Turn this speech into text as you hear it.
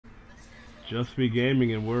Just Be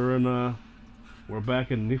Gaming, and we're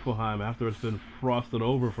back in Niflheim after it's been frosted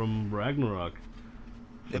over from Ragnarök.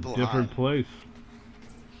 It's a different place.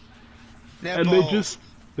 And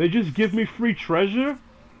they just give me free treasure?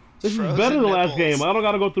 This is better than the last game. I don't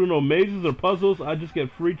gotta go through no mazes or puzzles, I just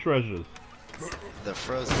get free treasures. The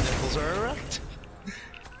frozen nipples are erect.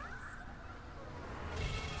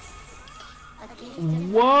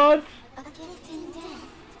 What?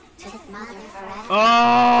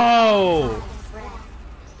 Oh!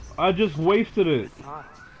 I just wasted it.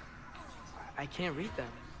 I can't read them.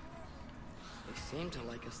 They seem to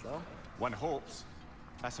like us though. One hopes.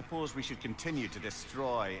 I suppose we should continue to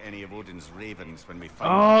destroy any of Odin's ravens when we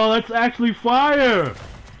find them. That's actually fire!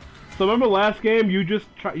 So remember last game you just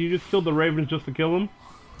killed the ravens just to kill them?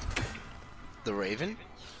 The raven?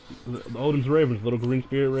 The Odin's ravens, little green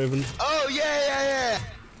spirit ravens. Oh yeah.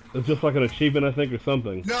 It's just like an achievement, I think, or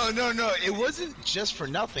something. No. It wasn't just for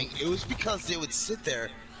nothing. It was because they would sit there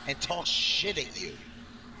and talk shit at you,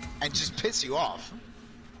 and just piss you off.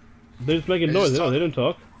 They're just making noise. They didn't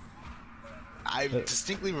talk. I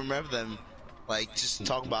distinctly remember them, like, just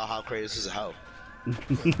talking about how Kratos is a hoe.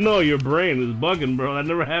 No, your brain is bugging, bro. That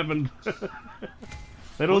never happened.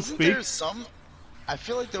 They don't speak. I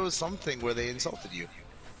feel like there was something where they insulted you.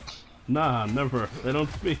 Nah, never. They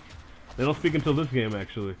don't speak. They don't speak until this game,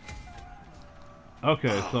 actually.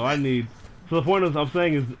 Okay, so I need... So the point is, I'm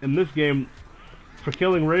saying is, in this game, for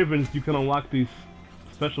killing ravens, you can unlock these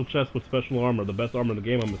special chests with special armor. The best armor in the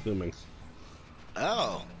game, I'm assuming.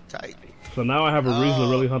 Oh, tight. So now I have a reason to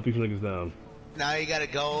really hunt these niggas down. Now you gotta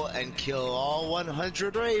go and kill all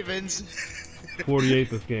 100 ravens. 48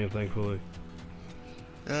 this game, thankfully.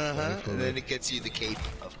 And then it gets you the cape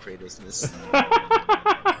of Kratosness.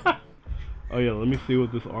 Oh yeah, let me see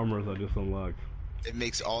what this armor is I just unlocked. It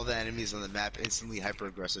makes all the enemies on the map instantly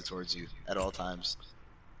hyper-aggressive towards you at all times.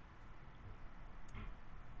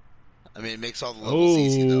 I mean, it makes all the levels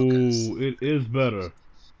easy though, cause... it is better.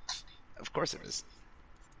 Of course it is.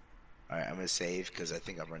 Alright, I'm gonna save, because I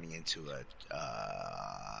think I'm running into a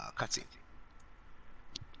cutscene.